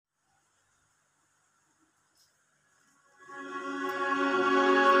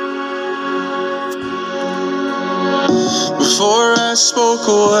I spoke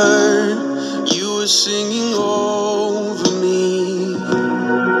a word, you were singing over me.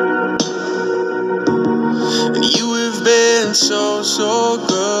 And you have been so, so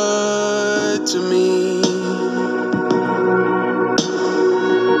good to me.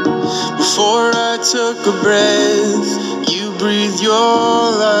 Before I took a breath, you breathed your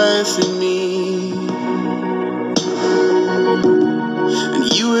life in me.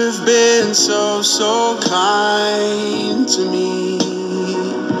 And you have been so, so kind to me.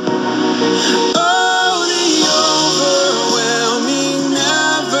 Oh, the overwhelming,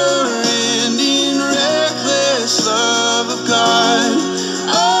 never-ending, reckless love of God.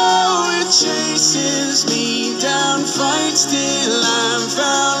 Oh, it chases me down, fights till I'm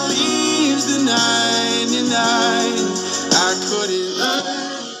found, leaves the 99. I couldn't learn.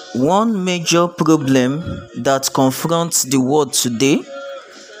 One major problem that confronts the world today,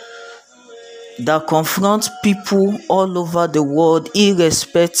 that confronts people all over the world,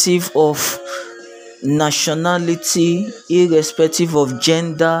 irrespective of nationality, irrespective of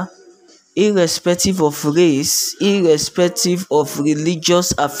gender, irrespective of race, irrespective of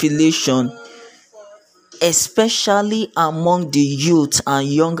religious affiliation, especially among the youth and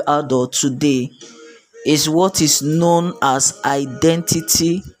young adults today, is what is known as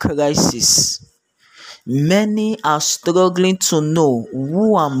identity crisis. Many are struggling to know,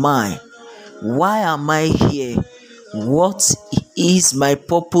 who am I? Why am I here? What is my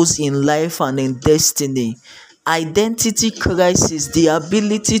purpose in life and in destiny? Identity crisis, the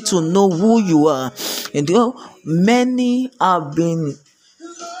ability to know who you are. And many have been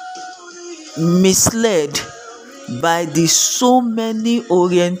misled by the so many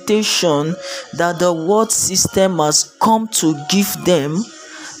orientation that the world system has come to give them,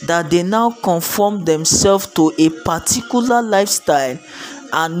 that they now conform themselves to a particular lifestyle,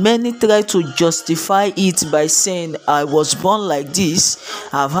 and many try to justify it by saying, I was born like this,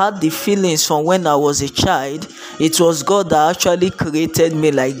 I've had the feelings from when I was a child, it was God that actually created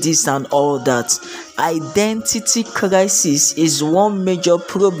me like this and all that. Identity crisis is one major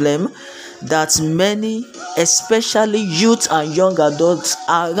problem that many, especially youth and young adults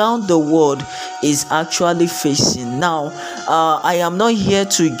around the world, is actually facing. Now, I am not here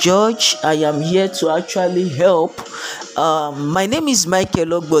to judge, I am here to actually help. My name is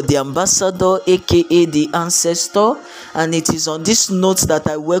Michael Ogbo, the ambassador, aka the ancestor, and it is on this note that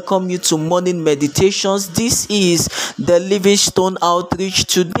I welcome you to morning meditations. This is the Livingstone Outreach.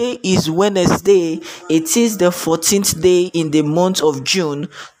 Today is Wednesday. It is the 14th day in the month of June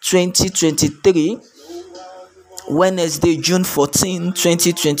 2023. Wednesday, June 14,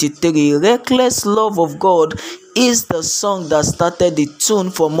 2023. Reckless Love of God is the song that started the tune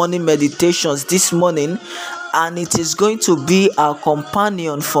for morning meditations this morning, and it is going to be our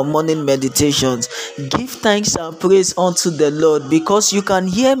companion for morning meditations. Give thanks and praise unto the Lord, because you can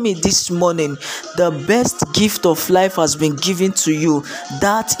hear me this morning. The best gift of life has been given to you.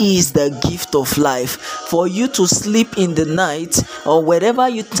 That is the gift of life. For you to sleep in the night, or wherever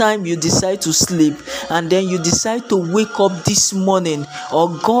time you decide to sleep, and then you decide to wake up this morning, or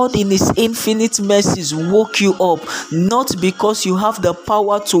God in his infinite mercies woke you up, not because you have the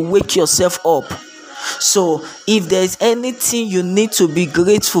power to wake yourself up. So if there's anything you need to be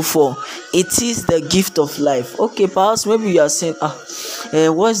grateful for, it is the gift of life. Okay, perhaps maybe you are saying,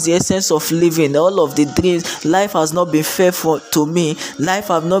 what's the essence of living? All of the dreams, life has not been fair to me, life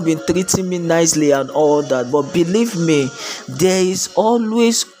have not been treating me nicely and all that. But believe me, there is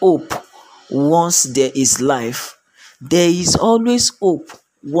always hope once there is life. There is always hope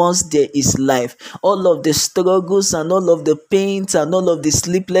once there is life. All of the struggles and all of the pains and all of the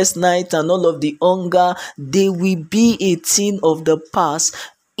sleepless nights and all of the hunger, they will be a thing of the past.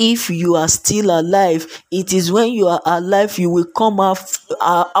 If you are still alive, it is when you are alive you will come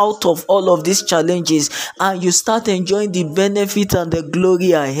out of all of these challenges, and you start enjoying the benefit and the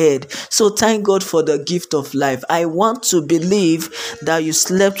glory ahead. So thank God for the gift of life. I want to believe that you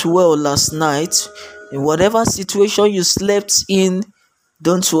slept well last night. In whatever situation you slept in,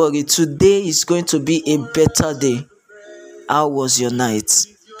 don't worry, today is going to be a better day. How was your night?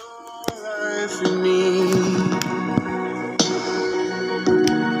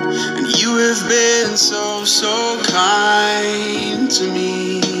 And you have been so, so kind to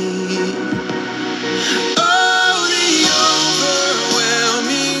me. Oh, the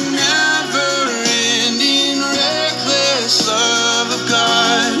overwhelming, never-ending, reckless love of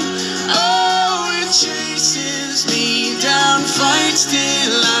God. Oh, it chases me down, fights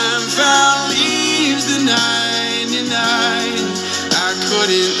till I'm found, leaves the 99. I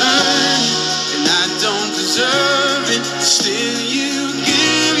couldn't earn it, and I don't deserve it. Still you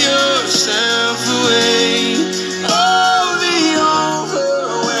give yourself away. Oh, the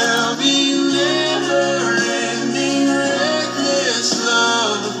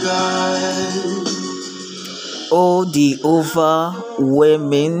Oh, the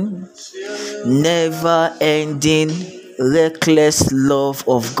overwhelming, never ending, reckless love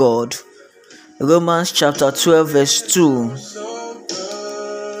of God. Romans chapter 12, verse 2.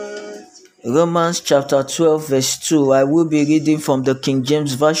 Romans chapter 12, verse 2. I will be reading from the King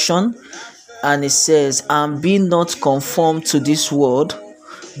James Version, and it says, "And be not conformed to this world,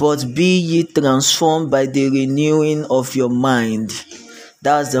 but be ye transformed by the renewing of your mind."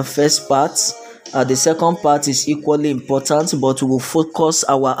 That's the first part. The second part is equally important, but we will focus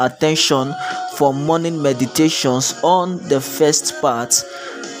our attention for morning meditations on the first part.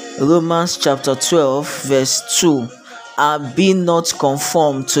 Romans chapter 12, verse 2. "And be not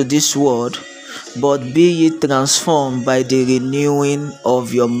conformed to this world, but be ye transformed by the renewing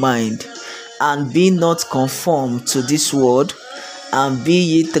of your mind." And be not conformed to this world, and be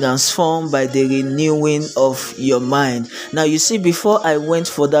ye transformed by the renewing of your mind. Now you see, before I went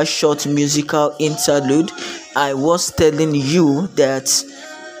for that short musical interlude, I was telling you that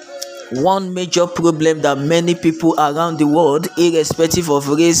one major problem that many people around the world, irrespective of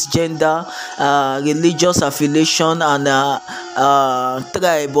race, gender, religious affiliation, and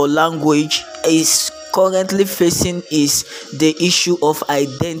tribe or language, is currently facing is the issue of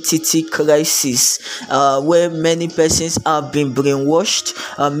identity crisis, where many persons have been brainwashed.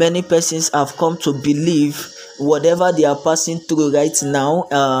 Many persons have come to believe whatever they are passing through right now,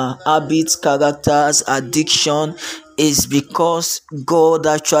 habits, characters, addiction, is because God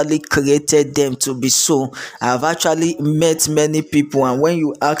actually created them to be so. I've actually met many people, and when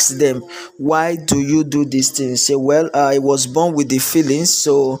you ask them, why do you do these things? Say, well, I was born with the feelings,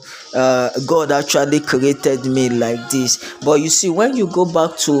 so God actually created me like this. But you see, when you go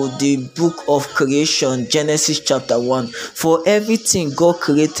back to the book of creation, Genesis chapter 1, for everything God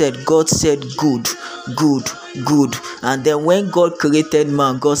created, God said good, good, good. And then when God created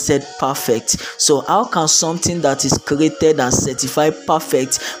man, God said perfect. So how can something that is created and certified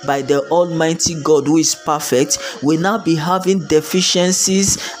perfect by the Almighty God, who is perfect, will now be having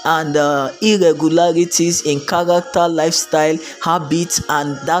deficiencies and irregularities in character, lifestyle, habits,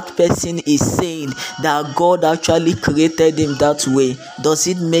 and that person is saying that God actually created him that way? Does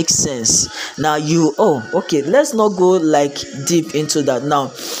it make sense? Now okay, let's not go like deep into that. Now,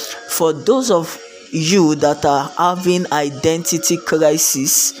 for those of you that are having identity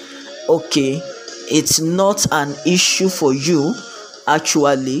crisis, okay, it's not an issue for you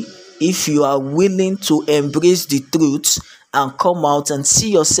actually, if you are willing to embrace the truth and come out and see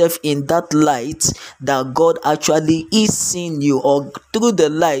yourself in that light that God actually is seeing you, or through the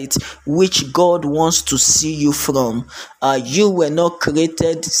light which God wants to see you from. You were not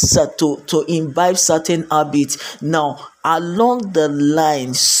created to imbibe certain habits. Now, along the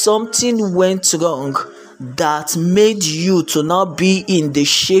line, something went wrong that made you to now be in the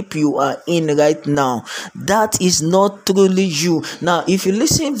shape you are in right now. That is not truly you. Now, if you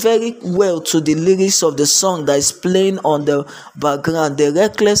listen very well to the lyrics of the song that is playing on the background, the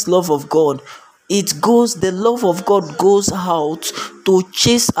reckless love of God, the love of God goes out to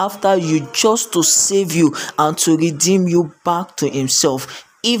chase after you, just to save you and to redeem you back to himself.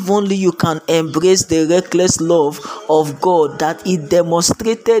 If only you can embrace the reckless love of God that he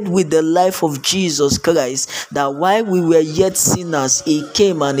demonstrated with the life of Jesus Christ, that while we were yet sinners, he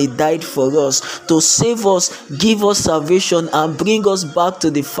came and he died for us to save us, give us salvation, and bring us back to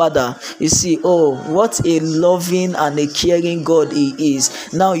the Father. You see, what a loving and a caring God he is.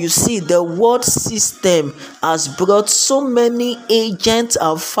 Now you see, the world system has brought so many agents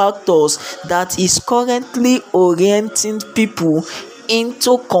and factors that is currently orienting people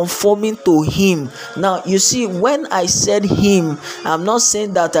into conforming to him. Now you see, when I said him, I'm not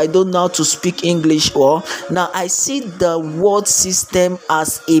saying that I don't know how to speak English, or now I see the world system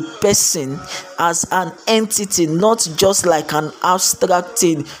as a person, as an entity, not just like an abstract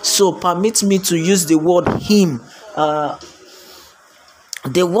thing. So permit me to use the word him.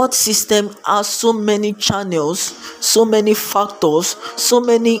 The world system has so many channels, so many factors, so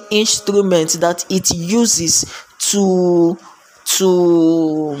many instruments that it uses to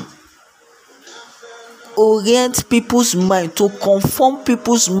orient people's mind, to conform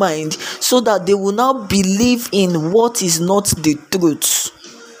people's mind, so that they will now believe in what is not the truth.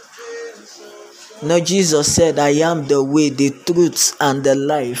 Now Jesus said, I am the way, the truth, and the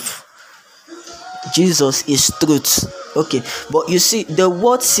life. Jesus is truth. Okay, but you see, the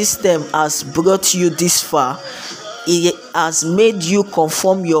world system has brought you this far. It has made you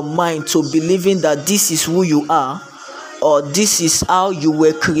conform your mind to believing that this is who you are, or this is how you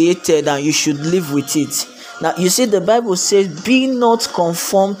were created, and you should live with it. Now you see, the Bible says, be not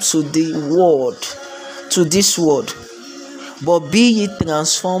conformed to the world, to this world, but be ye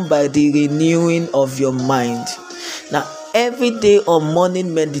transformed by the renewing of your mind. Now, every day on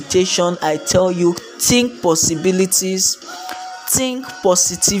morning meditation, I tell you, think possibilities, think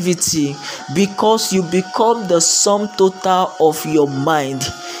positivity, because you become the sum total of your mind.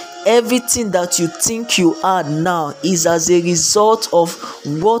 Everything that you think you are now is as a result of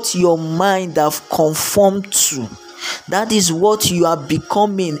what your mind have conformed to. That is what you are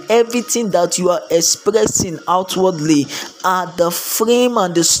becoming. Everything that you are expressing outwardly are the frame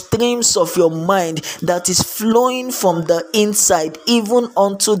and the streams of your mind that is flowing from the inside even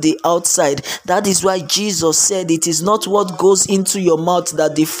onto the outside. That is why Jesus said it is not what goes into your mouth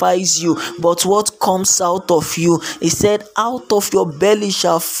that defiles you, but what comes out of you. He said, out of your belly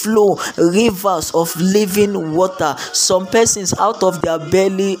shall flow rivers of living water. Some persons, out of their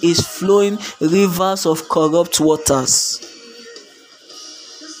belly is flowing rivers of corrupt waters.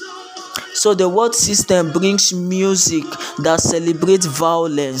 So the world system brings music that celebrates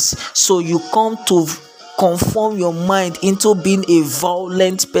violence. So you come to conform your mind into being a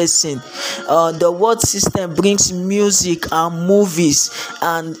violent person. The world system brings music and movies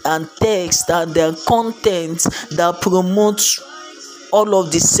and text and their content that promotes all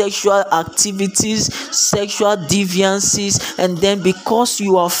of the sexual activities, sexual deviances, and then because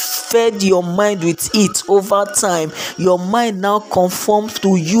you have fed your mind with it over time, your mind now conforms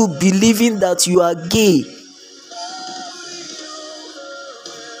to you believing that you are gay.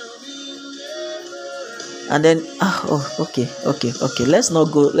 And then okay, let's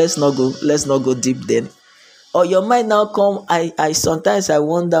not go deep then. Or your mind now come, I sometimes I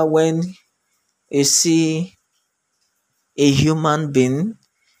wonder when you see a human being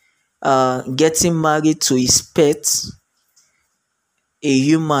getting married to his pet, a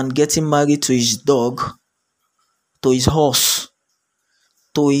human getting married to his dog, to his horse,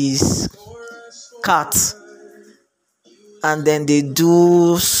 to his cat, and then they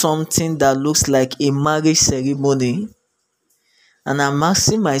do something that looks like a marriage ceremony. And I'm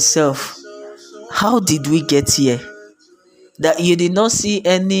asking myself, how did we get here? That you did not see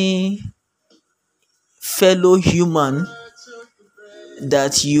any fellow human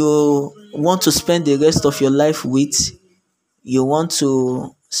that you want to spend the rest of your life with. You want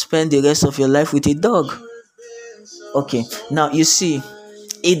to spend the rest of your life with a dog. Okay, now you see,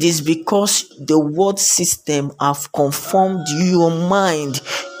 it is because the world system have conformed your mind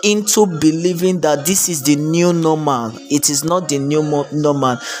into believing that this is the new normal. It is not the new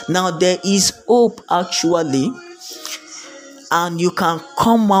normal. Now there is hope actually, and you can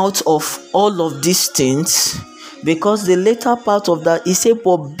come out of all of these things, because the later part of that is say,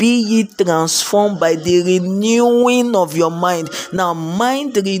 but be ye transformed by the renewing of your mind. Now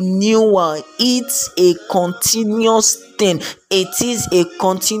mind renewal, it's a continuous thing. It is a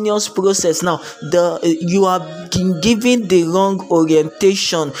continuous process. Now you are given the wrong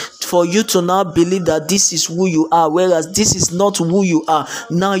orientation for you to now believe that this is who you are, whereas this is not who you are.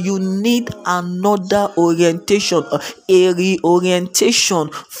 Now you need another orientation, a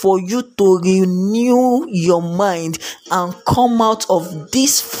reorientation, for you to renew your mind and come out of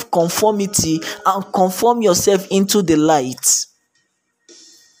this conformity and conform yourself into the light.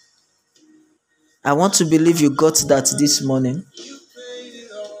 I want to believe you got that this morning.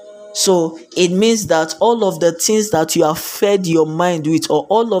 So it means that all of the things that you have fed your mind with, or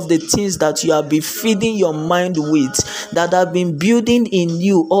all of the things that you have been feeding your mind with, that have been building in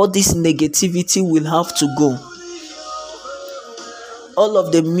you, all this negativity will have to go. All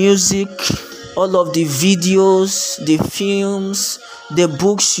of the music, all of the videos, the films, the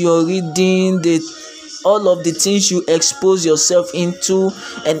books you're reading, all of the things you expose yourself into,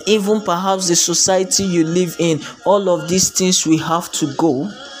 and even perhaps the society you live in, all of these things will have to go.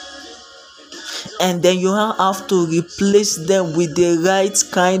 And then you have to replace them with the right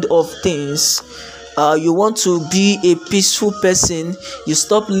kind of things. You want to be a peaceful person, you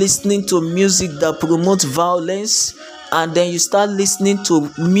stop listening to music that promotes violence, and then you start listening to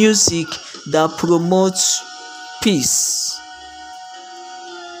music that promotes peace.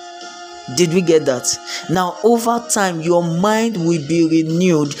 Did we get that? Now over time your mind will be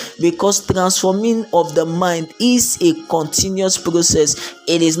renewed, because transforming of the mind is a continuous process.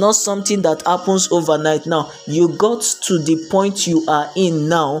 It is not something that happens overnight. Now you got to the point you are in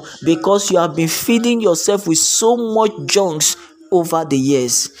now because you have been feeding yourself with so much junks over the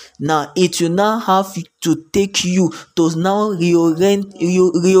years. Now it will now have to take you to now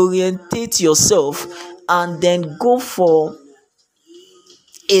reorientate yourself and then go for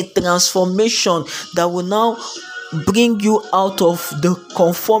a transformation that will now bring you out of the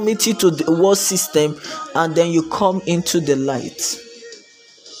conformity to the world system, and then you come into the light.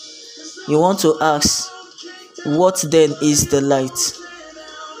 You want to ask, What then is the light?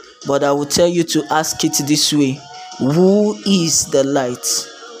 But I will tell you to ask it this way: who is the light?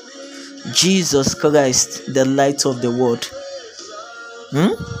 Jesus Christ, the light of the world.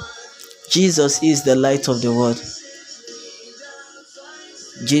 Jesus is the light of the world.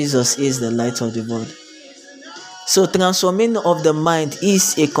 Jesus is the light of the world. So transforming of the mind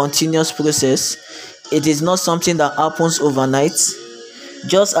is a continuous process. It is not something that happens overnight.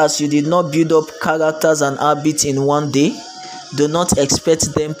 Just as you did not build up characters and habits in one day, do not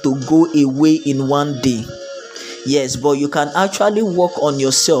expect them to go away in one day. Yes, but you can actually work on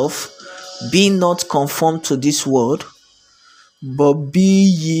yourself. Be not conformed to this world, but be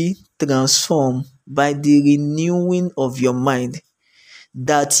ye transformed by the renewing of your mind,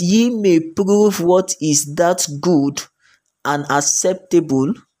 that ye may prove what is that good and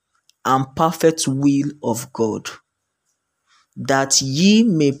acceptable and perfect will of God. That ye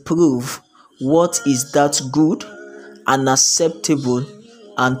may prove what is that good and acceptable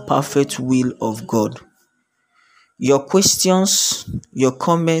and perfect will of God. Your questions, your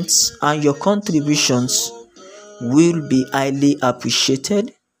comments, and your contributions will be highly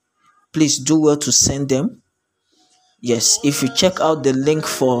appreciated. Please do well to send them. Yes, if you check out the link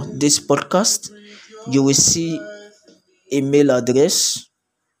for this podcast, you will see a mail address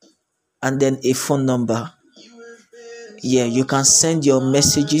and then a phone number. Yeah, you can send your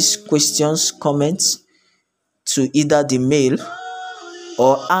messages, questions, comments to either the mail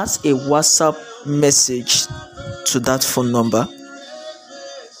or as a WhatsApp message to that phone number,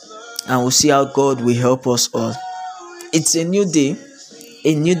 and we'll see how God will help us all. It's a new day.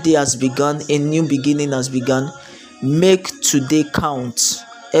 A new day has begun. A new beginning has begun. Make today count.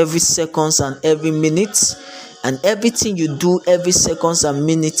 Every seconds and every minute, and everything you do every seconds and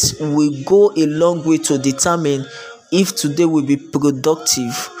minutes will go a long way to determine if today will be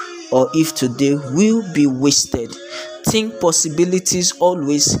productive or if today will be wasted. Think possibilities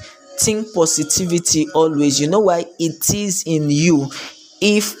always. Think positivity always. You know why? It is in you.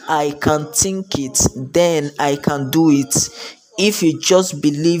 If I can think it, then I can do it. If you just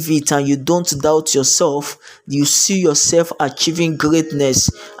believe it and you don't doubt yourself, you see yourself achieving greatness.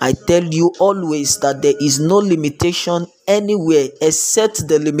 I tell you always that there is no limitation anywhere except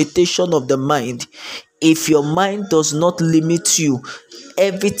the limitation of the mind. If your mind does not limit you,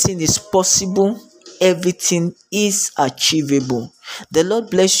 everything is possible. Everything is achievable. The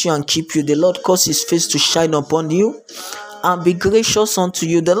Lord bless you and keep you. The Lord cause his face to shine upon you and be gracious unto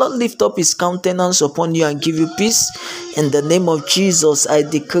you. The Lord lift up his countenance upon you and give you peace. In the name of Jesus, I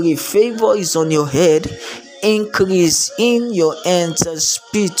decree favor is on your head, increase in your hands, and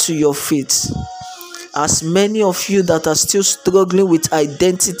speed to your feet. As many of you that are still struggling with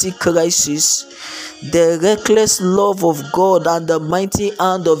identity crisis, the reckless love of God and the mighty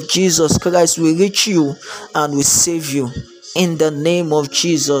hand of Jesus Christ will reach you and will save you. In the name of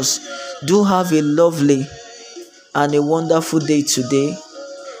Jesus, do have a lovely and a wonderful day today.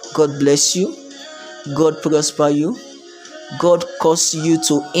 God bless you. God prosper you. God cause you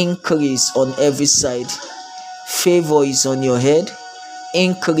to increase on every side. Favor is on your head,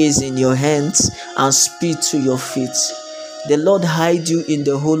 increase in your hands, and speed to your feet. The Lord hide you in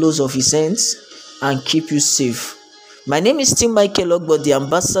the hollows of his hands and keep you safe. My name is Tim Michael Ogbo, the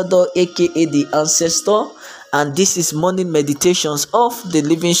ambassador, aka the ancestor, and this is morning meditations of the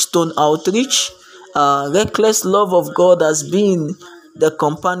Livingstone Outreach. Reckless love of God has been the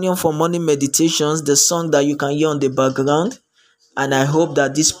companion for morning meditations, the song that you can hear on the background. And I hope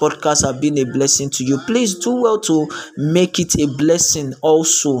that this podcast has been a blessing to you. Please do well to make it a blessing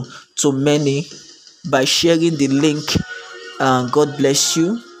also to many by sharing the link. God bless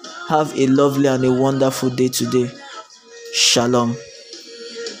you. Have a lovely and a wonderful day today. Shalom.